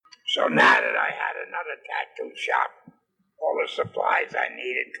So now that I had another tattoo shop, all the supplies I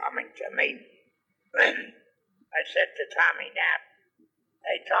needed coming to me, I said to Tommy Knapp,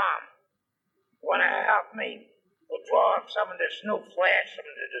 "Hey Tom, want to help me? We'll draw up some of this new flash, some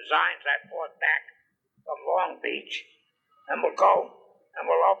of the designs I brought back from Long Beach, and we'll go and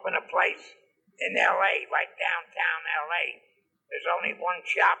we'll open a place in L.A., right downtown L.A. There's only one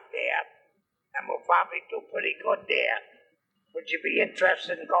shop there, and we'll probably do pretty good there. Would you be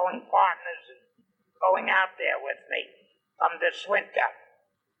interested in going partners and going out there with me come this winter?"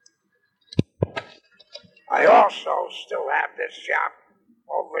 I also still have this shop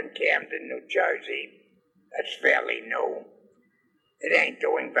over in Camden, New Jersey, that's fairly new. It ain't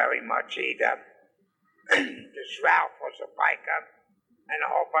doing very much either. This Ralph was a biker, and a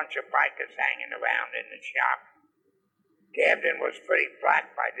whole bunch of bikers hanging around in the shop. Camden was pretty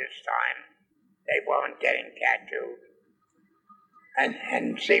black by this time. They weren't getting tattooed. And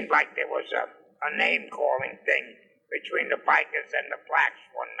it seemed like there was a name-calling thing between the bikers and the blacks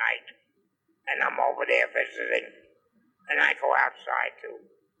one night. And I'm over there visiting, and I go outside to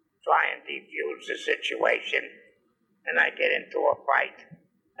try and defuse the situation, and I get into a fight,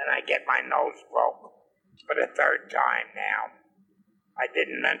 and I get my nose broke for the third time now. I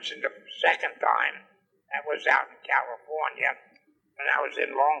didn't mention the second time. That was out in California, when I was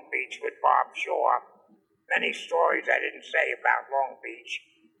in Long Beach with Bob Shaw. Many stories I didn't say about Long Beach.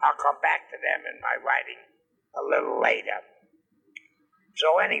 I'll come back to them in my writing a little later.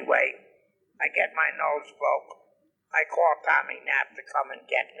 So anyway, I get my nose broke. I call Tommy Knapp to come and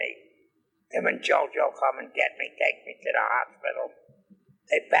get me. Him and Jojo come and get me, take me to the hospital.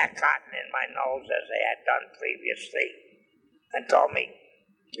 They packed cotton in my nose as they had done previously and told me,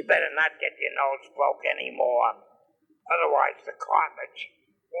 "You better not get your nose broke anymore. Otherwise the cartilage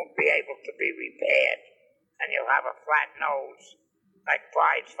won't be able to be repaired and you'll have a flat nose like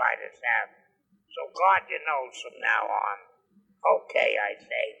prize fighters have. So guard your nose from now on." "Okay," I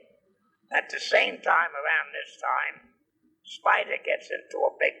say. At the same time, around this time, Spider gets into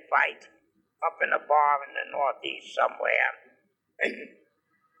a big fight up in a bar in the Northeast somewhere.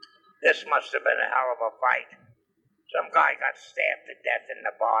 This must have been a hell of a fight. Some guy got stabbed to death in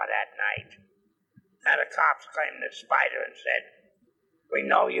the bar that night. Now the cops came to Spider and said, "We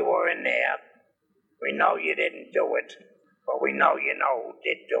know you were in there. We know you didn't do it, but we know you know who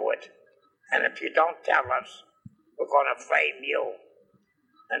did do it. And if you don't tell us, we're going to frame you."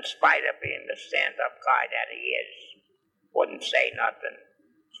 And Spider, being the stand-up guy that he is, wouldn't say nothing.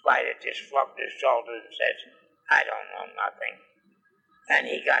 Spider just shrugged his shoulders and says, "I don't know nothing." And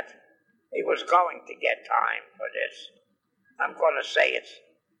he was going to get time for this. I'm going to say it's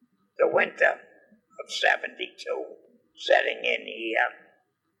the winter of 72 setting in here.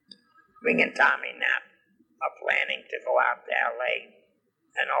 Me and Tommy Knapp are planning to go out to L.A.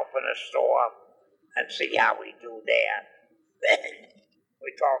 and open a store and see how we do there.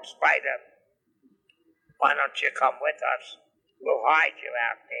 We told Spider, "Why don't you come with us? We'll hide you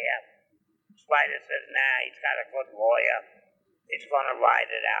out there." Spider says, "Nah, he's got a good lawyer. He's going to ride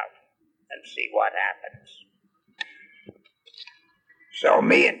it out and see what happens." So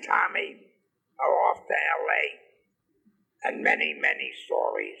me and Tommy are off to L.A. and many, many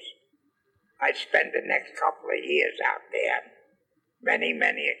stories. I spend the next couple of years out there. Many,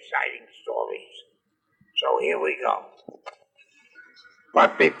 many exciting stories. So here we go.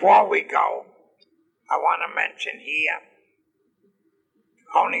 But before we go, I want to mention here,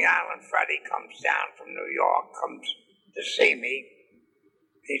 Coney Island Freddie comes down from New York, comes to see me.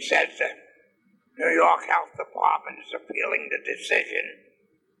 He says the New York Health Department is appealing the decision,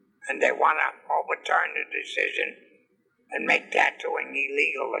 and they want to overturn the decision and make tattooing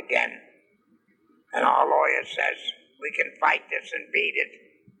illegal again. And our lawyer says, "We can fight this and beat it,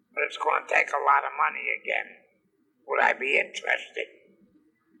 but it's going to take a lot of money again. Would I be interested?"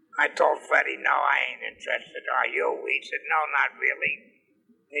 I told Freddie, "No, I ain't interested. Are you?" He said, "No, not really."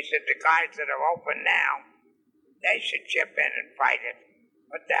 He said, "The guys that are open now, they should chip in and fight it.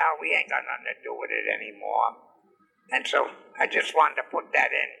 What the hell, we ain't got nothing to do with it anymore." And so I just wanted to put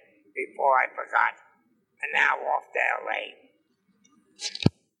that in before I forgot. And now off to L.A.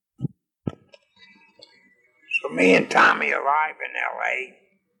 So me and Tommy arrive in L.A.,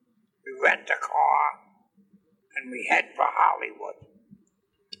 we rent a car, and we head for Hollywood.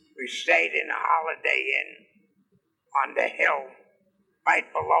 We stayed in a Holiday Inn on the hill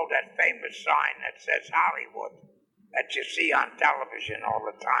right below that famous sign that says Hollywood that you see on television all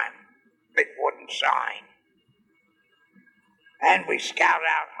the time. Big wooden sign. And we scout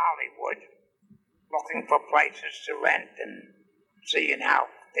out Hollywood looking for places to rent and seeing how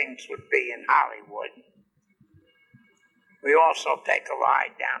things would be in Hollywood. We also take a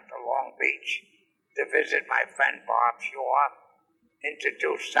ride down to Long Beach to visit my friend Bob Shaw,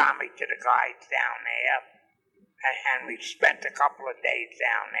 introduce Tommy to the guys down there, and we spent a couple of days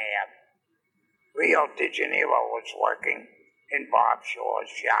down there. Rio de Janeiro was working in Bob Shaw's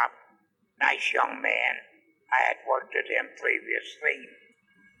shop. Nice young man. I had worked with him previously.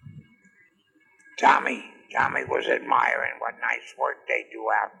 Tommy was admiring what nice work they do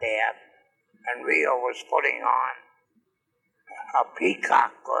out there, and Rio was putting on a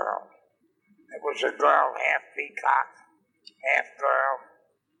peacock girl. It was a girl, half peacock, half girl.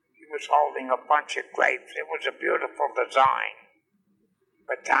 She was holding a bunch of grapes. It was a beautiful design.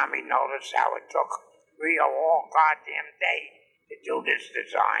 But Tommy noticed how it took Rio all goddamn day to do this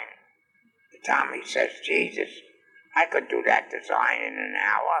design. Tommy says, Jesus, I could do that design in an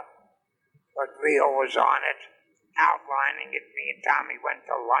hour. But Rio was on it, outlining it. Me and Tommy went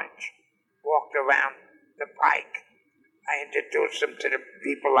to lunch, walked around the pike. I introduced him to the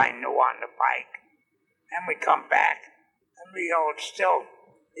people I knew on the pike. And we come back, and Rio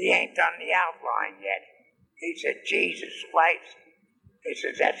he ain't done the outline yet. He said, Jesus Christ. He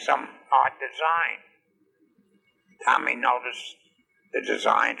said, that's some hard design. Tommy noticed the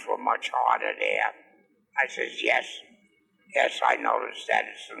designs were much harder there. I says, yes, I noticed that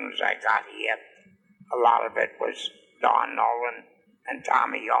as soon as I got here. A lot of it was Don Nolan and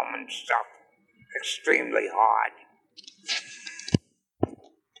Tommy Yeoman stuff, extremely hard.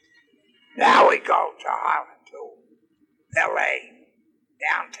 Now we go to L.A.,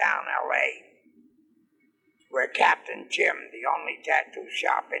 downtown L.A., where Captain Jim, the only tattoo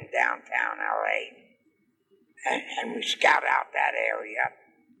shop in downtown L.A., and we scout out that area.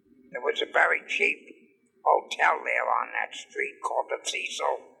 There was a very cheap hotel there on that street called the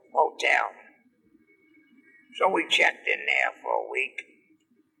Cecil Hotel. So we checked in there for a week,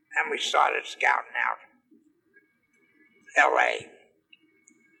 and we started scouting out L.A.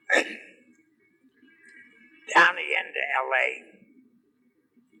 Down the end of L.A.,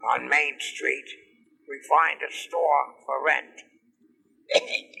 on Main Street, we find a store for rent.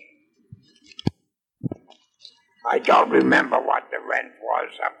 I don't remember what the rent was.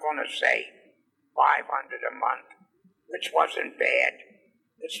 I'm going to say $500 a month, which wasn't bad.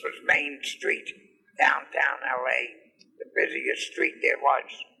 This was Main Street, downtown L.A., the busiest street there was.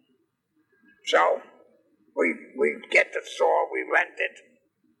 So we get the store, we rent it,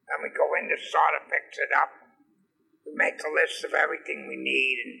 and we go in. The starter picks it up. We make a list of everything we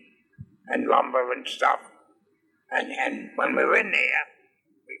need and lumber and stuff. And when we're in there,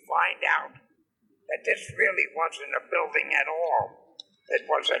 we find out that this really wasn't a building at all. It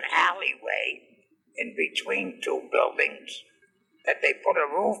was an alleyway in between two buildings that they put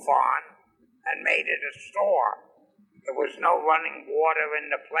a roof on and made it a store. There was no running water in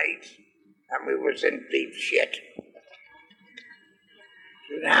the place, and we was in deep shit.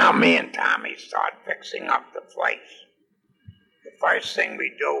 So now me and Tommy start fixing up the place. The first thing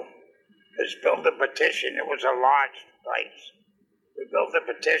we do is build a petition. It was a large place. We built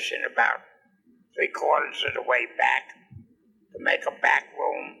a petition about 3/4 of the way back to make a back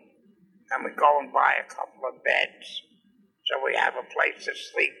room, and we go and buy a couple of beds so we have a place to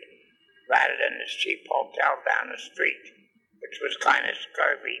sleep rather than this cheap hotel down the street, which was kind of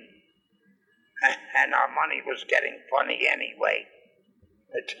scurvy. And our money was getting funny anyway.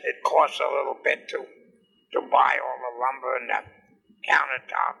 It cost a little bit to buy all the lumber and the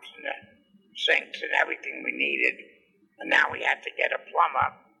countertops and the sinks and everything we needed. And now we had to get a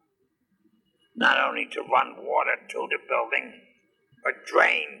plumber, not only to run water to the building, but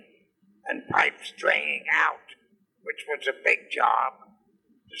drain and pipes draining out, which was a big job.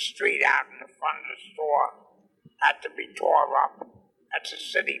 The street out in the front of the store had to be tore up. That's a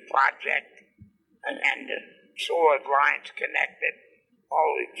city project. And the sewer lines connected.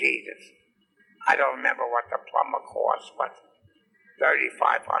 Holy Jesus. I don't remember what the plumber cost, but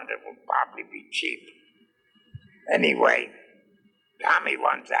 $3,500 would probably be cheap. Anyway, Tommy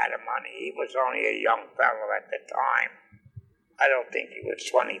runs out of money. He was only a young fellow at the time. I don't think he was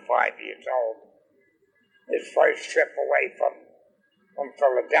 25 years old. His first trip away from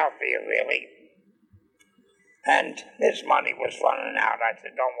Philadelphia, really. And his money was running out. I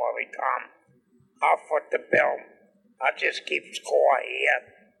said, don't worry, Tom. I'll foot the bill. I'll just keep score here,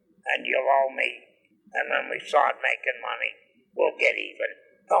 and you'll owe me. And when we start making money, we'll get even.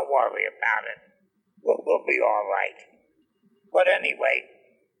 Don't worry about it. We'll be all right. But anyway,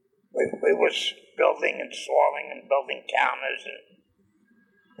 we was building and sawing and building counters,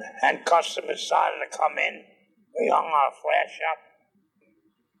 and customers started to come in. We hung our flash up.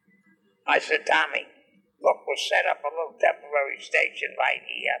 I said, Tommy, look, we'll set up a little temporary station right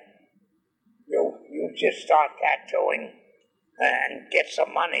here. You just start tattooing, and get some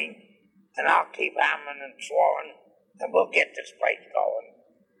money, and I'll keep hammering and sawing, and we'll get this place going.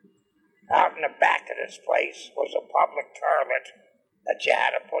 Out in the back of this place was a public toilet that you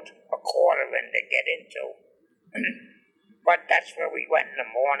had to put a quarter in to get into. But that's where we went in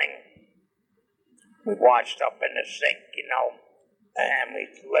the morning. We washed up in the sink, and we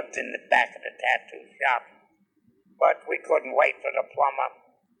lived in the back of the tattoo shop. But we couldn't wait for the plumber.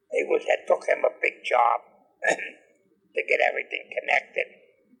 It took him a big job to get everything connected.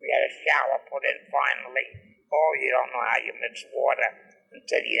 We had a shower put in finally. Oh, you don't know how you mix water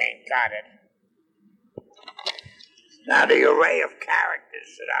until you ain't got it. Now, the array of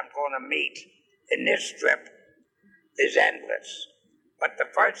characters that I'm going to meet in this strip is endless. But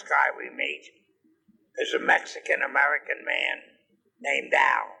the first guy we meet is a Mexican-American man named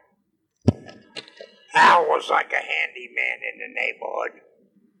Al. Al was like a handyman in the neighborhood.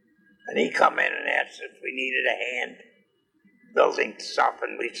 And he come in and asked if we needed a hand building stuff,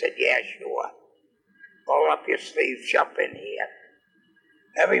 and we said, yeah, sure. Roll up your sleeves, jump in here.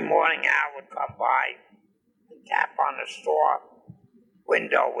 Every morning Al would come by and tap on the store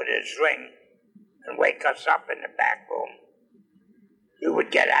window with his ring and wake us up in the back room. We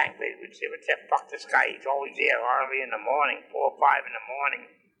would get angry. We'd say, fuck this guy, he's always here early in the morning, 4 or 5 in the morning.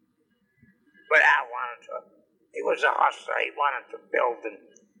 But Al he was a hustler, he wanted to build and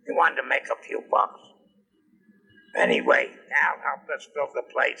he wanted to make a few bucks. Anyway, Al helped us build the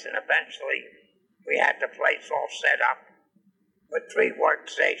place, and eventually we had the place all set up with 3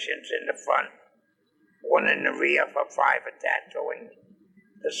 workstations in the front, 1 in the rear for private tattooing.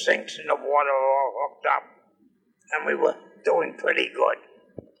 The sinks and the water were all hooked up, and we were doing pretty good.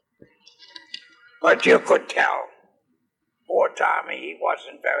 But you could tell, poor Tommy, he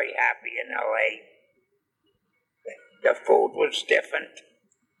wasn't very happy in L.A. The food was different,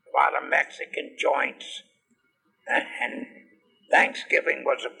 a lot of Mexican joints, and Thanksgiving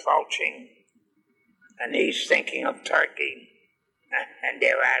was approaching, and he's thinking of turkey, and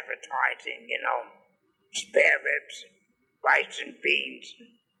they're advertising, spare ribs, rice and beans.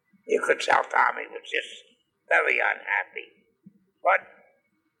 You could tell Tommy was just very unhappy.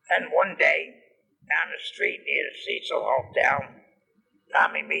 And one day, down the street near the Cecil Hotel,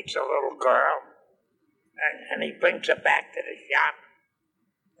 Tommy meets a little girl, and he brings her back to the shop.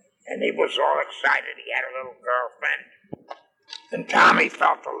 And he was all excited. He had a little girlfriend. And Tommy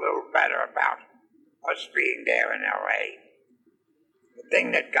felt a little better about us being there in L.A. The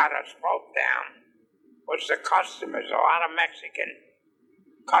thing that got us both down was the customers, a lot of Mexican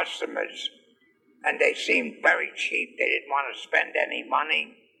customers. And they seemed very cheap. They didn't want to spend any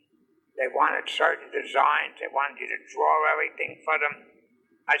money. They wanted certain designs. They wanted you to draw everything for them.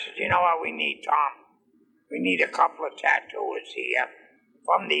 I said, you know what we need, Tom? We need a couple of tattooers here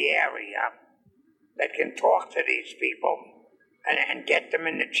from the area that can talk to these people and get them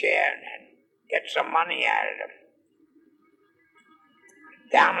in the chair and get some money out of them.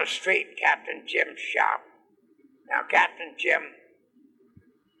 Down the street, Captain Jim's shop. Now, Captain Jim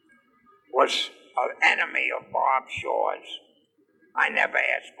was an enemy of Bob Shaw's. I never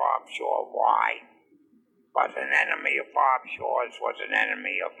asked Bob Shaw why, but an enemy of Bob Shaw's was an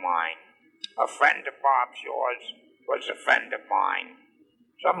enemy of mine. A friend of Bob Shaw's was a friend of mine.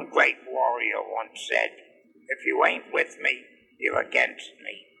 Some great warrior once said, if you ain't with me, you're against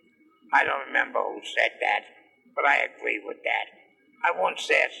me. I don't remember who said that, but I agree with that. I once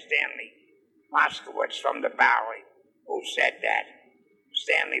asked Stanley Moskowitz from the Bowery who said that.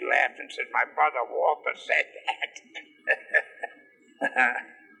 Stanley laughed and said, my brother Walter said that.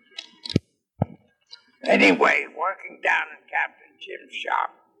 Anyway, working down in Captain Jim's shop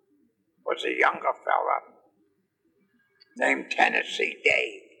was a younger fella named Tennessee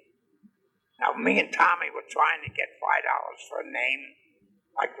Dave. Now, me and Tommy were trying to get $5 for a name,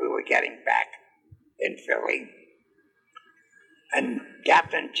 like we were getting back in Philly. And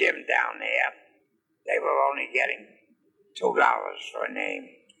Captain Jim down there, they were only getting $2 for a name.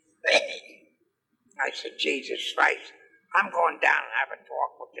 I said, Jesus Christ, I'm going down and have a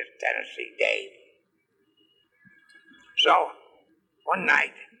talk with this Tennessee Dave. So, one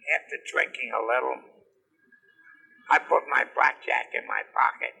night, after drinking a little, I put my blackjack in my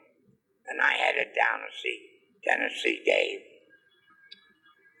pocket, and I headed down to see Tennessee Dave.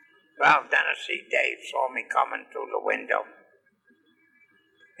 Well, Tennessee Dave saw me coming through the window.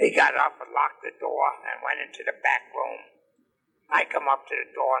 He got up and locked the door and went into the back room. I come up to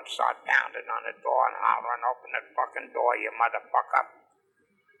the door and start pounding on the door and hollering, open the fucking door, you motherfucker.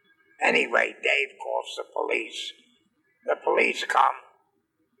 Anyway, Dave calls the police. The police come,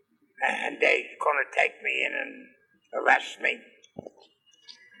 and they're going to take me in and arrest me.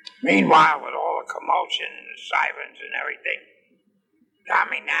 Meanwhile, with all the commotion and the sirens and everything,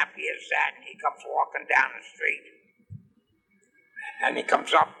 Tommy Napier's that, and he comes walking down the street. And he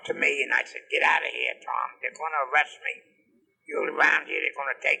comes up to me, and I said, "Get out of here, Tom. They're going to arrest me. You around here, they're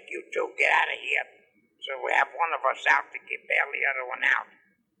going to take you too. Get out of here." So we have one of us out to bail the other one out.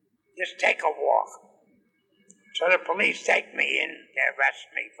 Just take a walk. So the police take me in. They arrest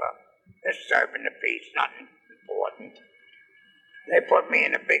me for disturbing the peace, nothing important. They put me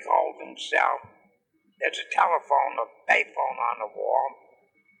in a big holding cell. There's a telephone, a payphone on the wall.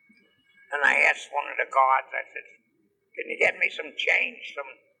 And I asked one of the guards, I said, "Can you get me some change,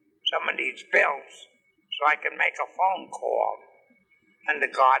 some of these bills, so I can make a phone call?" And the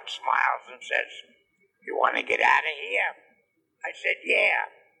guard smiles and says, "You want to get out of here?" I said, "Yeah."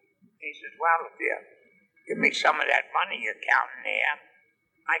 He says, "Well, if you give me some of that money you're counting there,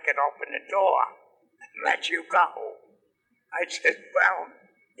 I could open the door and let you go." I said, "Well,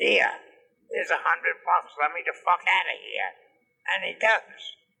 here, there's $100. Let me the fuck out of here." And he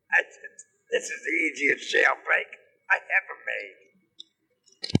does. I said, "This is the easiest jailbreak I ever made."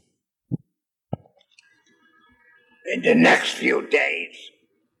 In the next few days,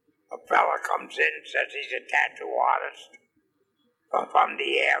 a fella comes in and says he's a tattoo artist from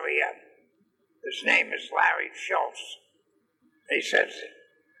the area. His name is Larry Schultz. He says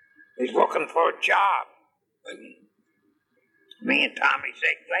he's looking for a job. And me and Tommy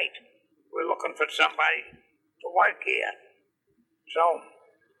say, "Great, we're looking for somebody to work here." So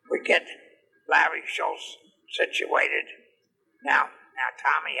we get Larry Schultz situated. Now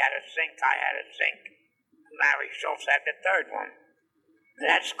Tommy had a sink, I had a sink, and Larry Schultz had the third one. And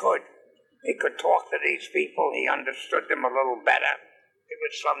that's good. He could talk to these people. He understood them a little better. He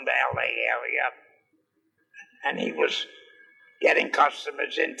was from the LA area. And he was getting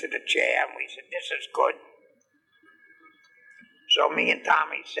customers into the chair, and we said, "This is good." So me and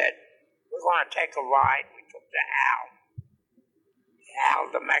Tommy said, "We're going to take a ride." We took to Al,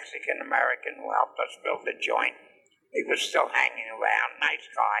 the Mexican-American who helped us build the joint. He was still hanging around, nice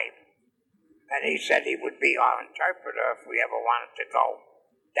guy. And he said he would be our interpreter if we ever wanted to go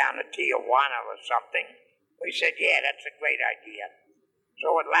down to Tijuana or something. We said, "Yeah, that's a great idea."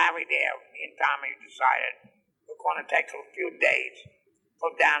 So with Larry there, me and Tommy decided we're going to take a few days,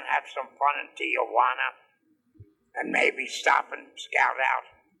 go down and have some fun in Tijuana, and maybe stop and scout out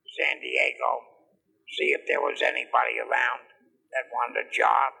San Diego, see if there was anybody around that wanted a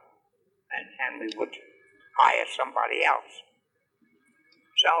job, and we would hire somebody else.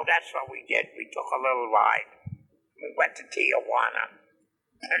 So that's what we did. We took a little ride. We went to Tijuana,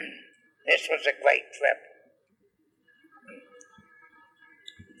 and this was a great trip.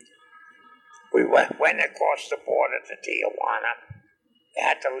 We went across the border to Tijuana. You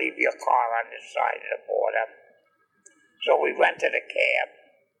had to leave your car on this side of the border. So we rented a cab,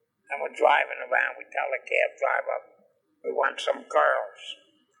 and we're driving around. We tell the cab driver we want some girls.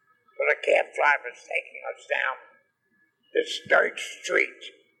 So the cab driver's taking us down this dirt street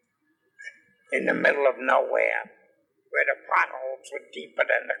in the middle of nowhere, where the potholes were deeper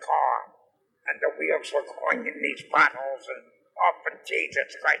than the car, and the wheels were going in these potholes, and often,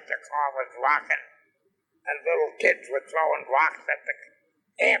 Jesus Christ, the car was rocking, and little kids were throwing rocks at the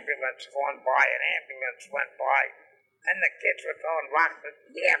ambulance going by. An ambulance went by, and the kids were throwing rocks at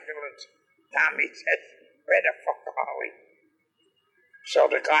the ambulance. Tommy said, "Where the fuck are we?" So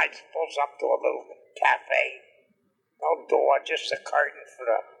the guy pulls up to a little cafe. No door, just a curtain for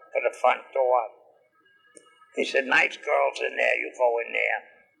the front door. He said, "Nice girls in there, you go in there."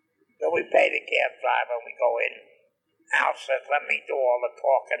 So we pay the cab driver and we go in. Al says, "Let me do all the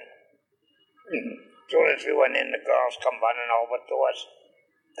talking." As soon as we went in, the girls come running over to us.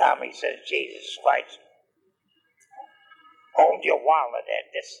 Tommy says, "Jesus Christ, hold your wallet, Ed.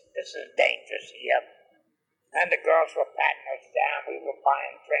 This is dangerous here." And the girls were patting us down. We were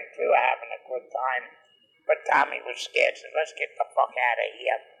buying drinks. We were having a good time. But Tommy was scared, said, "Let's get the fuck out of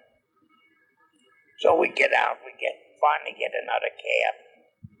here." So we get out. We finally get another cab.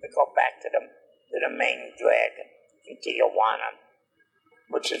 We go back to the main drag in Tijuana,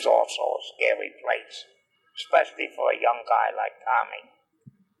 which is also a scary place, especially for a young guy like Tommy.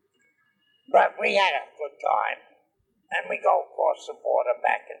 But we had a good time, and we go across the border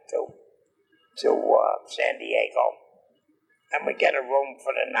back into San Diego, and we get a room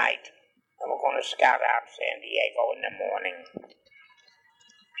for the night, and we're going to scout out San Diego in the morning.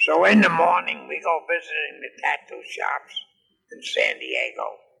 So in the morning, we go visiting the tattoo shops in San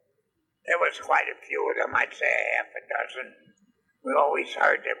Diego. There was quite a few of them, I'd say a half a dozen. We always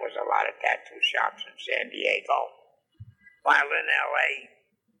heard there was a lot of tattoo shops in San Diego. While in LA,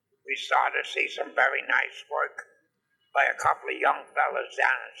 we started to see some very nice work by a couple of young fellas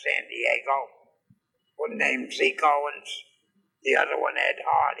down in San Diego who were named Zeke Owens the other one Ed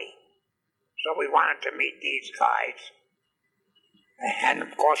Hardy. So we wanted to meet these guys. And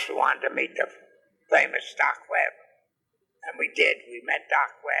of course we wanted to meet the famous Doc Webb. And we did. We met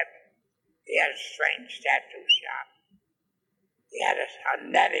Doc Webb. He had a strange tattoo shop. He had a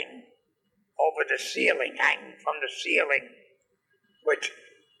netting over the ceiling, hanging from the ceiling, with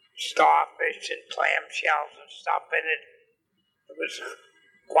starfish and clamshells and stuff in it. It was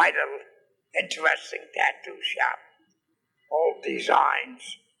quite an interesting tattoo shop. Old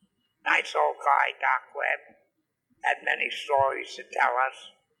designs. Nice old guy, Doc Webb. Had many stories to tell us.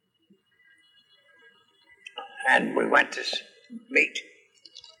 And we went to meet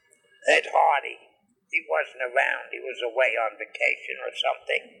Ed Hardy. He wasn't around. He was away on vacation or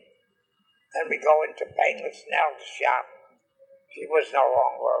something. And we go into Painless Nell's shop. She was no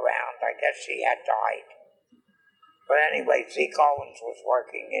longer around. I guess she had died. But anyway, Zeke Owens was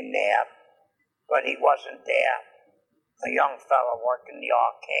working in there, but he wasn't there. A young fellow working the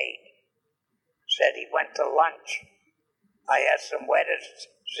arcade said he went to lunch. I asked him, where does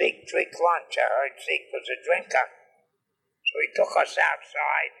Zeke drink lunch? I heard Zeke was a drinker. So he took us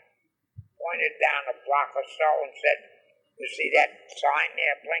outside, pointed down a block or so and said, you see that sign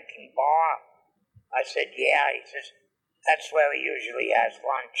there, Blinking Bar? I said, yeah. He says, that's where he usually has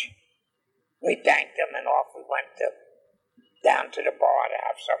lunch. We thanked him and off we went down to the bar to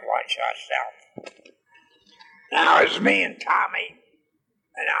have some lunch ourselves. Now it's me and Tommy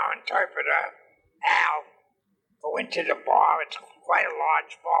and our interpreter, Al, go into the bar. It's quite a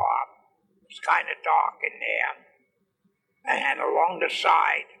large bar. It's kind of dark in there. And along the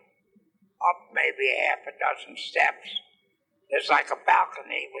side, up maybe half a dozen steps, there's like a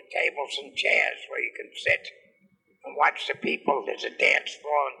balcony with tables and chairs where you can sit and watch the people. There's a dance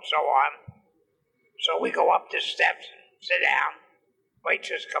floor and so on. So we go up the steps and sit down.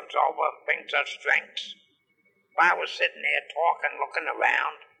 Waitress comes over and brings us drinks. While we're sitting there talking, looking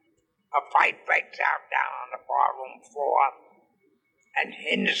around, a fight breaks out down on the barroom floor. And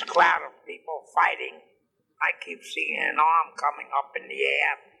in this crowd of people fighting, I keep seeing an arm coming up in the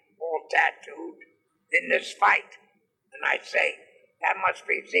air, all tattooed, in this fight. And I say, that must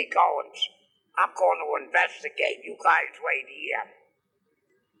be Zeke Owens. I'm going to investigate. You guys wait here.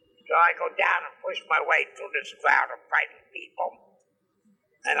 So I go down and push my way through this crowd of fighting people.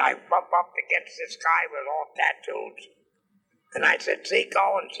 And I bump up against this guy with all tattoos. And I said, Zeke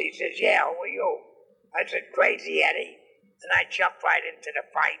Owens. He says, yeah, who are you? I said, Crazy Eddie. And I jumped right into the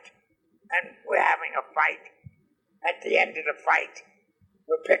fight. And we're having a fight. At the end of the fight,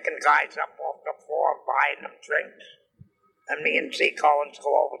 we're picking guys up off the floor, buying them drinks. And me and Zeke Owens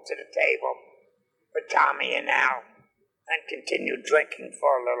go over to the table with Tommy and Al and continue drinking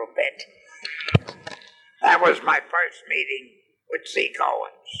for a little bit. That was my first meeting with Zeke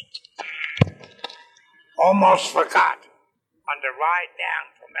Owens. Almost forgot. On the ride down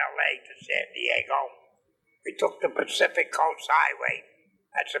from L.A. to San Diego, we took the Pacific Coast Highway.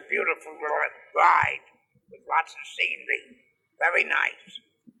 That's a beautiful ride with lots of scenery. Very nice.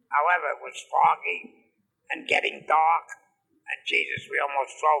 However, it was foggy and getting dark. And Jesus, we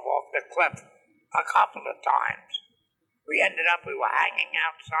almost drove off the cliff a couple of times. We were hanging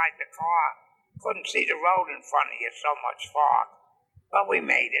outside the car. Couldn't see the road in front of you, so much fog. But we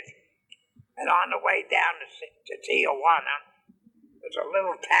made it. And on the way down to Tijuana, there's a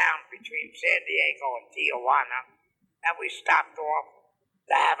little town between San Diego and Tijuana, and we stopped off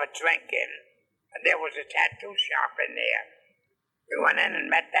to have a drink in, and there was a tattoo shop in there. We went in and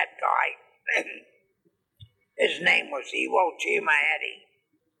met that guy. His name was Iwo Jima Eddie.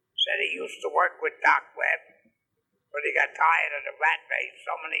 Said he used to work with Doc Webb, but he got tired of the rat race.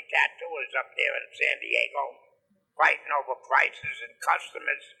 So many tattooers up there in San Diego fighting over prices and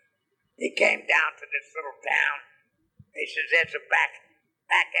customers. He came down to this little town. He says, there's a back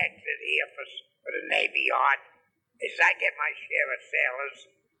exit here for the Navy Yard. He says, I get my share of sailors.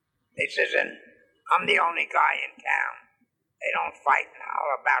 He says, and I'm the only guy in town. They don't fight and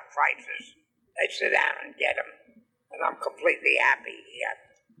holler about prices. They sit down and get them. And I'm completely happy here.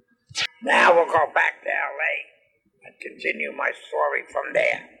 Now we'll go back to L.A. and continue my story from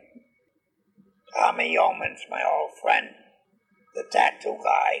there. Tommy Yeomans, my old friend, the tattoo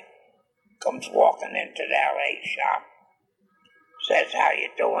guy, comes walking into the L.A. shop. Says, how you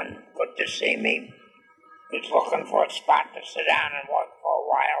doing? Good to see me. He's looking for a spot to sit down and work for a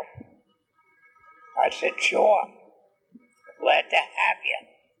while. I said, sure. Glad to have you.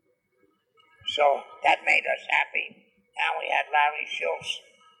 So that made us happy. Now we had Larry Schultz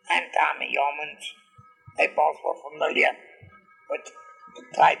and Tommy Yeomans. They both were familiar with the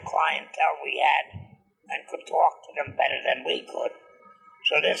type clientele we had and could talk to them better than we could.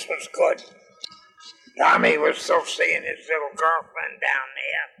 So this was good. Tommy was still seeing his little girlfriend down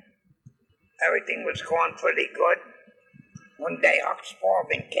there. Everything was going pretty good. One day Huck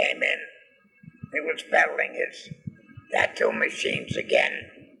Spaulding came in. He was peddling his tattoo machines again,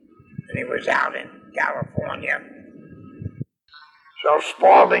 and he was out in California. So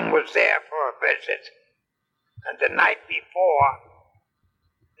Spaulding was there for a visit, and the night before,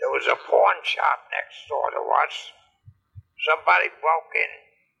 there was a pawn shop next door to us. Somebody broke in.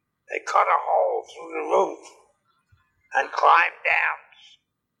 They cut a hole through the roof and climbed down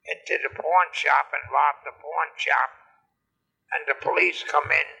into the pawn shop and robbed the pawn shop. And the police come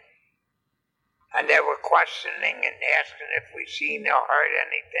in, and they were questioning and asking if we seen or heard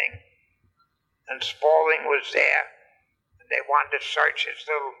anything. And Spaulding was there, and they wanted to search his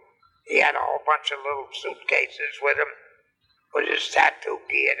he had a whole bunch of little suitcases with him, with his tattoo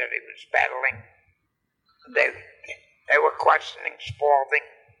gear that he was peddling. They were questioning Spaulding,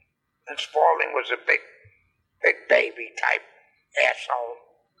 and Spaulding was a big baby type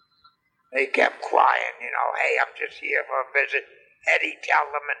asshole. He kept crying, hey, I'm just here for a visit. Eddie,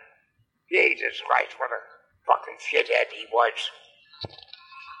 tell them, and Jesus Christ, what a fucking shithead he was.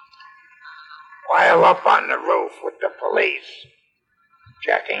 While up on the roof with the police,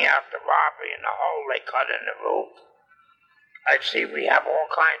 checking out the robbery and the hole they cut in the roof, I see we have all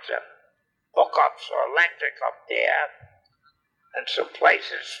kinds of hookups or electric up there, and some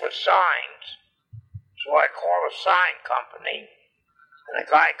places for signs. So I call a sign company, and a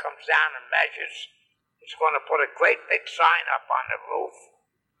guy comes down and measures. He's going to put a great big sign up on the roof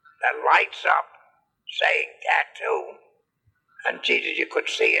that lights up saying tattoo. And Jesus, you could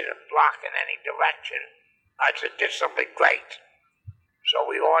see it and block in any direction. I said, this will be great. So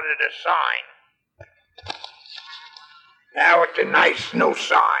we ordered a sign. Now it's a nice new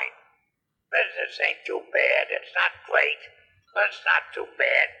sign. Business ain't too bad. It's not great, but it's not too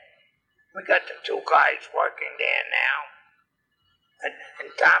bad. We got the two guys working there now. And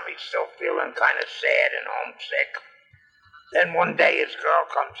Tommy's still feeling kind of sad and homesick. Then one day his girl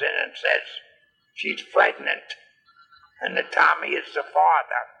comes in and says she's pregnant, and that Tommy is the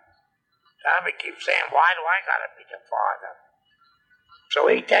father. Tommy keeps saying, why do I gotta be the father? So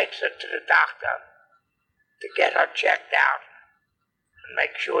he takes her to the doctor to get her checked out and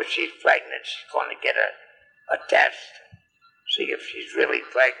make sure she's pregnant. She's going to get a test, see if she's really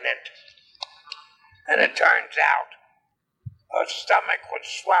pregnant. And it turns out her stomach was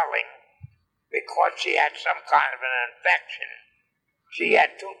swelling because she had some kind of an infection. She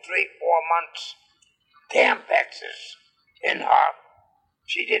had 2, 3, 4 months Tampexes in her.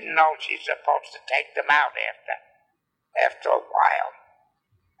 She didn't know she's supposed to take them out after a while.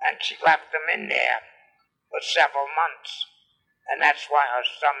 And she left them in there for several months. And that's why her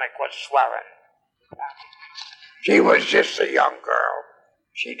stomach was swelling. She was just a young girl.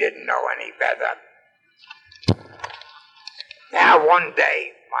 She didn't know any better. Now one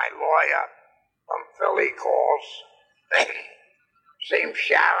day, my lawyer from Philly calls. Seems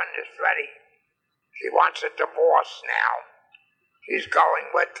Sharon is ready. She wants a divorce now. She's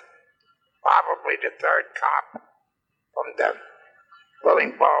going with probably the third cop from the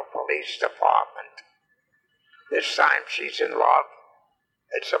Willingboro Police Department. This time she's in love.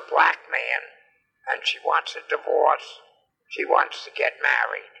 It's a black man, and she wants a divorce. She wants to get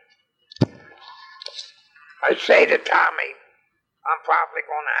married. I say to Tommy, I'm probably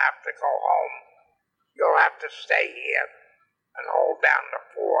going to have to go home. You'll have to stay here and hold down the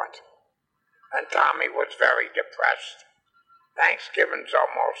fort. And Tommy was very depressed. Thanksgiving's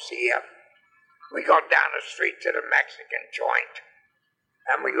almost here. We go down the street to the Mexican joint,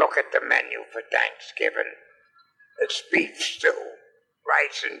 and we look at the menu for Thanksgiving. It's beef stew,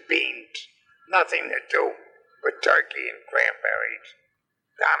 rice and beans, nothing to do with turkey and cranberries.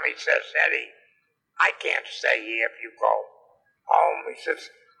 Tommy says, Eddie, I can't stay here if you go home. He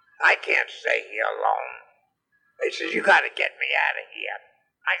says, I can't stay here alone. He says, you got to get me out of here.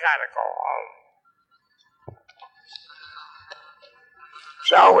 I got to go home.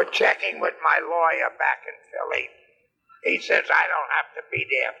 So we're checking with my lawyer back in Philly. He says I don't have to be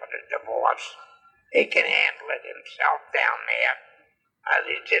there for the divorce. He can handle it himself down there.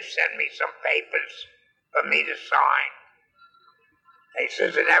 He just send me some papers for me to sign. He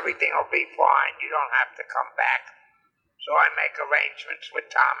says that everything will be fine. You don't have to come back. So I make arrangements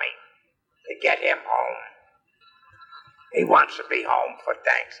with Tommy to get him home. He wants to be home for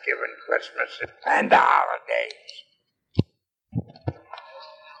Thanksgiving, Christmas, and the holidays.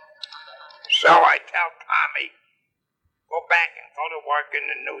 So I tell Tommy, go back and go to work in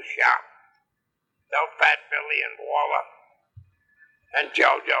the new shop. Tell Fat Billy and Waller and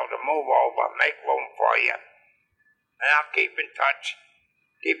JoJo to move over, make room for you. And I'll keep in touch.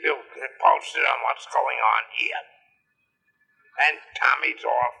 keep you posted on what's going on here. And Tommy's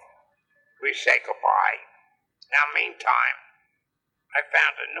off. We say goodbye. Now, meantime, I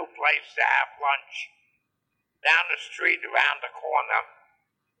found a new place to have lunch. Down the street, around the corner,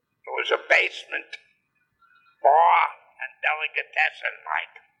 there was a basement bar and delicatessen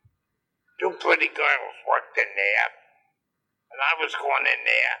like. Two pretty girls worked in there, and I was going in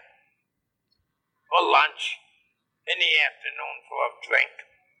there for lunch in the afternoon for a drink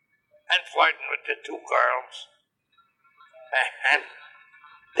and flirting with the two girls and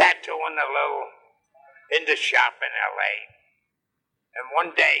tattooing a little in the shop in L.A. And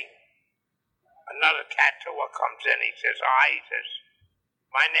one day, another tattooer comes in. He says,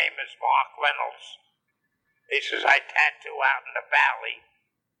 my name is Mark Reynolds. He says, I tattoo out in the valley.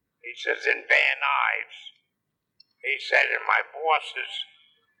 He says, in Van Nuys. He said, and my boss is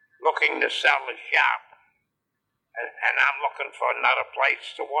looking to sell the shop. And I'm looking for another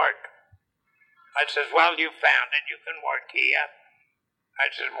place to work. I says, well, you found it. You can work here. I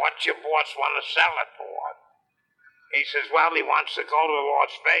said, what's your boss want to sell it for? He says, well, he wants to go to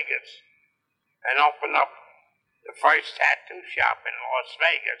Las Vegas and open up the first tattoo shop in Las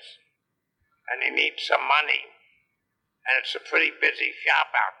Vegas. And he needs some money. And it's a pretty busy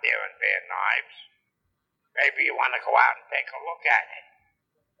shop out there in Van Nuys. Maybe you want to go out and take a look at it.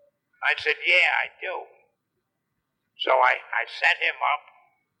 I said, yeah, I do. So I set him up.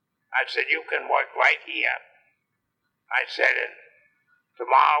 I said, you can work right here. I said, and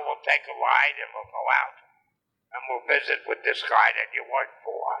tomorrow we'll take a ride and we'll go out. And we'll visit with this guy that you work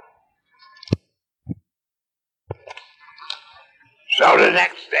for. So the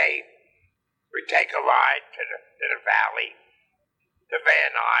next day, we take a ride to the valley, to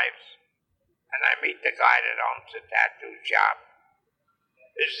Van Nuys, and I meet the guy that owns the tattoo shop.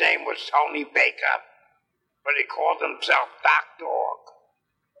 His name was Tony Baker, but he called himself Doc Dog.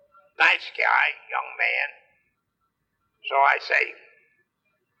 Nice guy, young man. So I say,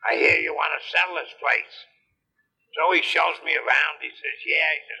 I hear you want to sell this place. So he shows me around. He says, yeah.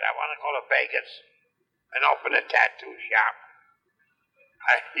 He says, I want to go to Vegas and open a tattoo shop.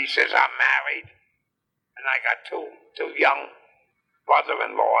 He says, I'm married, and I got two young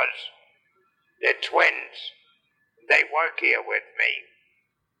brother-in-laws. They're twins. They work here with me,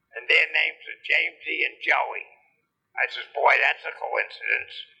 and their names are Jamesy and Joey. I says, boy, that's a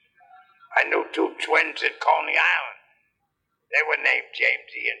coincidence. I knew two twins in Coney Island. They were named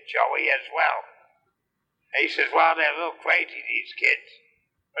Jamesy and Joey as well. And he says, well, they're a little crazy, these kids,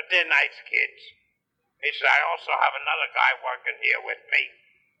 but they're nice kids. He said, I also have another guy working here with me.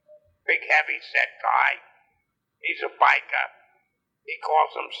 Big, heavy-set guy. He's a biker. He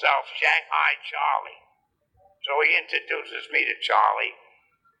calls himself Shanghai Charlie. So he introduces me to Charlie.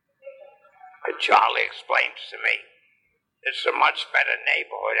 And Charlie explains to me, it's a much better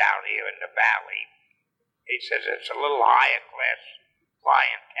neighborhood out here in the valley. He says it's a little higher class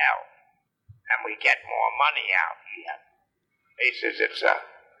clientele, and we get more money out here. He says it's a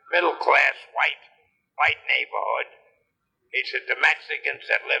middle-class white neighborhood. He said the Mexicans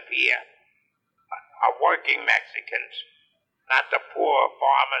that live here are working Mexicans, not the poor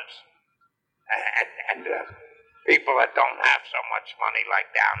farmers and the people that don't have so much money like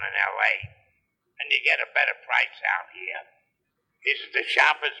down in L.A. And you get a better price out here. He says the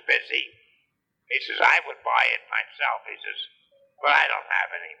shop is busy. He says I would buy it myself. He says, but I don't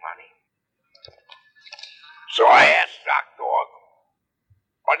have any money. So I asked Doc Dog,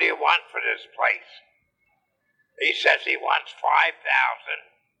 what do you want for this place? He says he wants $5,000,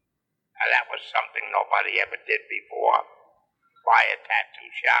 and that was something nobody ever did before. Buy a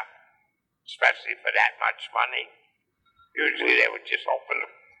tattoo shop, especially for that much money. Usually they would just open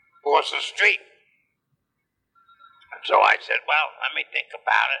across the street. And so I said, well, let me think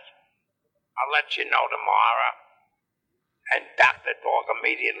about it. I'll let you know tomorrow. And Dr. Dog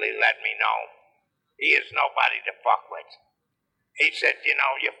immediately let me know he is nobody to fuck with. He said, you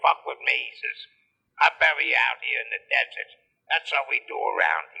know, you fuck with me. He says, I bury you out here in the desert. That's how we do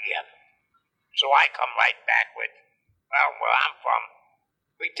around here. So I come right back with, well, where I'm from,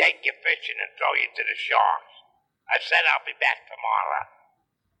 we take you fishing and throw you to the sharks. I said I'll be back tomorrow.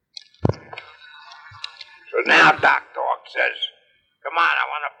 So now Doc Dog says, come on, I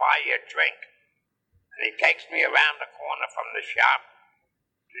want to buy you a drink. And he takes me around the corner from the shop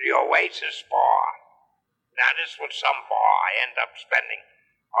to the Oasis Bar. Now this was some bar. I end up spending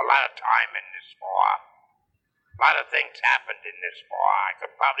a lot of time in this bar. A lot of things happened in this bar. I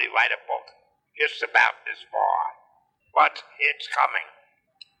could probably write a book just about this bar. But it's coming.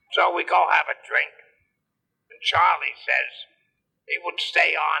 So we go have a drink. And Charlie says he would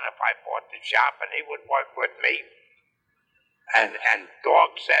stay on if I bought the shop and he would work with me. And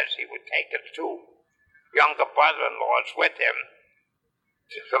Dog says he would take his two younger brother-in-laws with him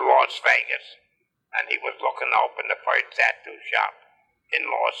to Las Vegas. And he was looking to open the first tattoo shop in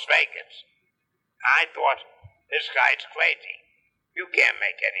Las Vegas. I thought, this guy's crazy. You can't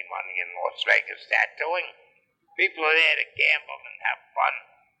make any money in Las Vegas tattooing. People are there to gamble and have fun.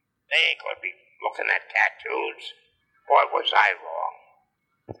 They ain't going to be looking at tattoos. Boy, was I wrong.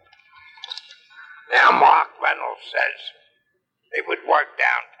 Now, Mark Reynolds says he would work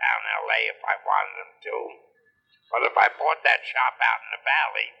downtown L.A. if I wanted him to. But if I bought that shop out in the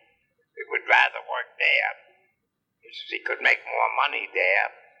valley, he would rather work there. He says he could make more money there.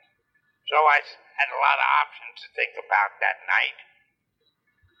 So I had a lot of options to think about that night.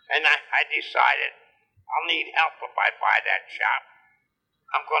 And I decided I'll need help if I buy that shop.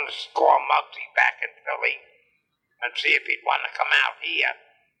 I'm going to score Muggsy back in Philly and see if he'd want to come out here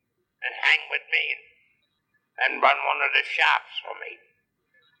and hang with me and run one of the shops for me.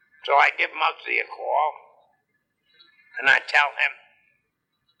 So I give Muggsy a call and I tell him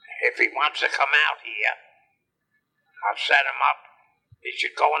if he wants to come out here, I'll set him up. He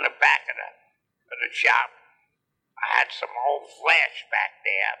should go in the back of the shop. I had some old flash back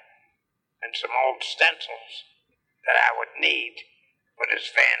there and some old stencils that I would need for this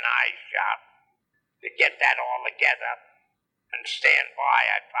Van Nuys shop. To get that all together and stand by,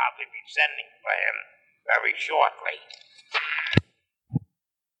 I'd probably be sending for him very shortly.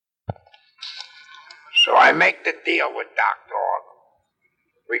 So I make the deal with Doc Dog.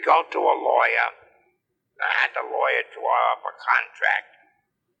 We go to a lawyer. I had the lawyer draw up a contract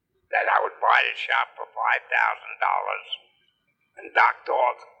that I would buy the shop for $5,000, and Doc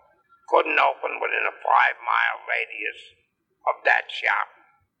Dog couldn't open within a 5-mile radius of that shop,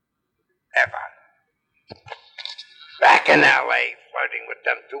 ever. Back in L.A., flirting with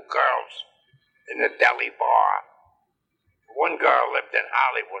them two girls in the deli bar. One girl lived in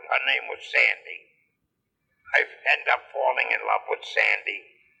Hollywood. Her name was Sandy. I ended up falling in love with Sandy,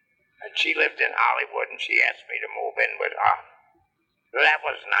 and she lived in Hollywood, and she asked me to move in with her. So that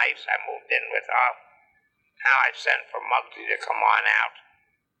was nice. I moved in with her. Now I sent for Muggsy to come on out,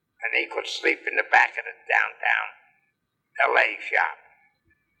 and he could sleep in the back of the downtown L.A. shop.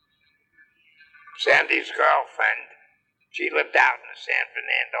 Sandy's girlfriend, she lived out in the San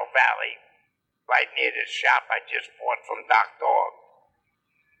Fernando Valley, right near this shop I just bought from Doc Dog.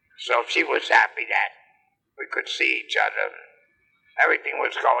 So she was happy that we could see each other. Everything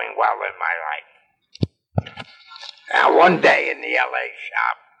was going well in my life. Now, one day in the L.A.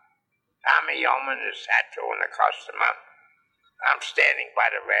 shop, Tommy Yeoman is tattooing a customer. I'm standing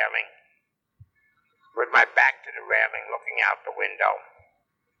by the railing, with my back to the railing, looking out the window.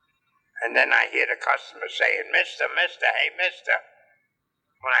 And then I hear the customer saying, Mister, hey, mister.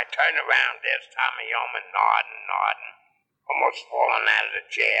 When I turn around, there's Tommy Yeoman nodding, almost falling out of the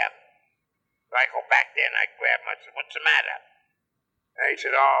chair. So I go back there and I grab him. I said, what's the matter? And he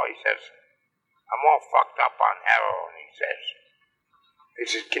said, I'm all fucked up on heroin, he says,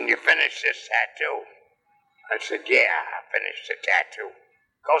 can you finish this tattoo? I said, yeah, I finished the tattoo.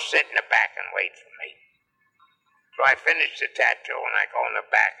 Go sit in the back and wait for me. So I finished the tattoo and I go in the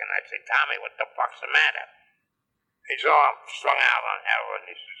back and I say, Tommy, what the fuck's the matter? He's all strung out on heroin.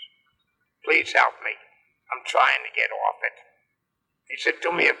 He says, please help me. I'm trying to get off it. He said,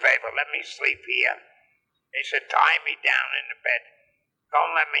 do me a favor, let me sleep here. He said, tie me down in the bed.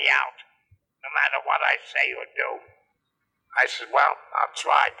 Don't let me out, no matter what I say or do. I said, well, I'll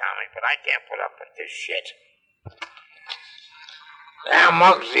try, Tommy, but I can't put up with this shit. Now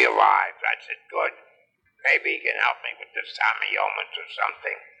Muggsy arrived. I said, good. Maybe he can help me with this Tommy Yeoman or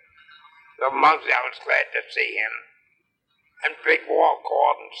something. So Muggsy, I was glad to see him. And Big Wall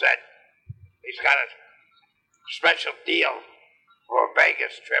called and said he's got a special deal for a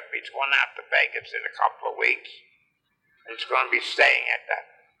Vegas trip. He's going out to Vegas in a couple of weeks. He's going to be staying at the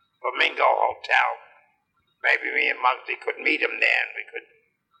Flamingo Hotel. Maybe me and Muggsy could meet him there and we could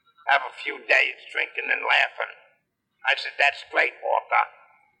have a few days drinking and laughing. I said, that's great, Walter.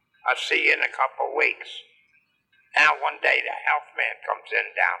 I'll see you in a couple of weeks. Now one day the health man comes in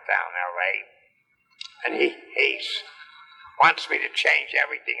downtown L.A. and he wants me to change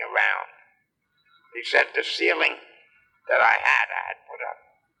everything around. He said the ceiling that I had put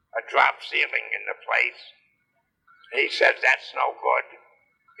a drop ceiling in the place. He says that's no good.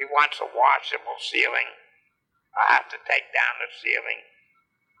 He wants a washable ceiling. I have to take down the ceiling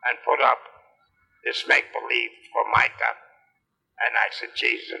and put up this make-believe Formica. And I said,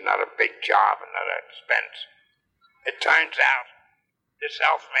 geez, another big job, another expense. It turns out this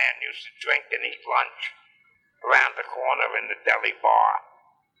health man used to drink and eat lunch around the corner in the deli bar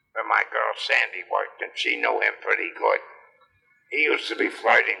where my girl Sandy worked, and she knew him pretty good. he used to be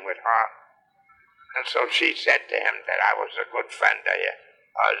flirting with her. And so she said to him that I was a good friend of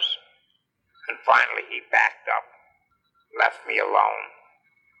hers. And finally he backed up, left me alone.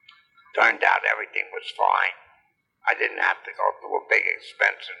 Turned out everything was fine. I didn't have to go through a big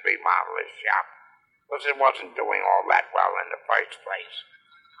expense and remodel his shop, because it wasn't doing all that well in the first place.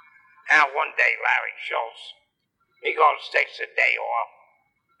 Now one day Larry Schultz, he takes a day off,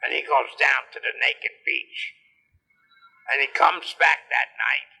 and he goes down to the naked beach. And he comes back that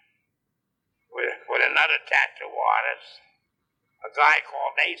night with another tattoo artist, a guy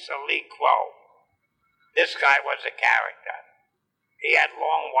called Asa Lee Crow. This guy was a character. He had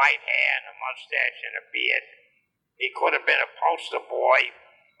long white hair and a mustache and a beard. He could have been a poster boy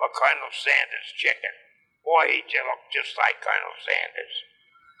for Colonel Sanders' chicken. Boy, he looked just like Colonel Sanders.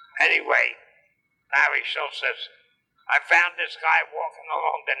 Anyway, Larry Schultz says, I found this guy walking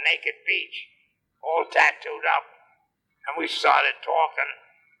along the naked beach, all tattooed up, and we started talking,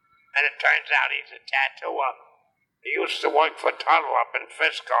 and it turns out he's a tattooer. He used to work for Tuttle up in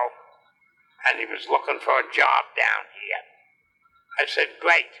Frisco, and he was looking for a job down here. I said,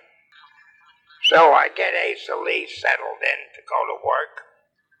 great. So I get Asa Lee settled in to go to work.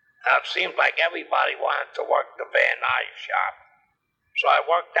 Now it seemed like everybody wanted to work the Van Nuys shop. So I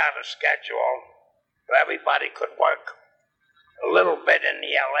worked out a schedule where everybody could work a little bit in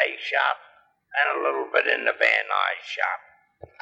the LA shop and a little bit in the Van Nuys shop.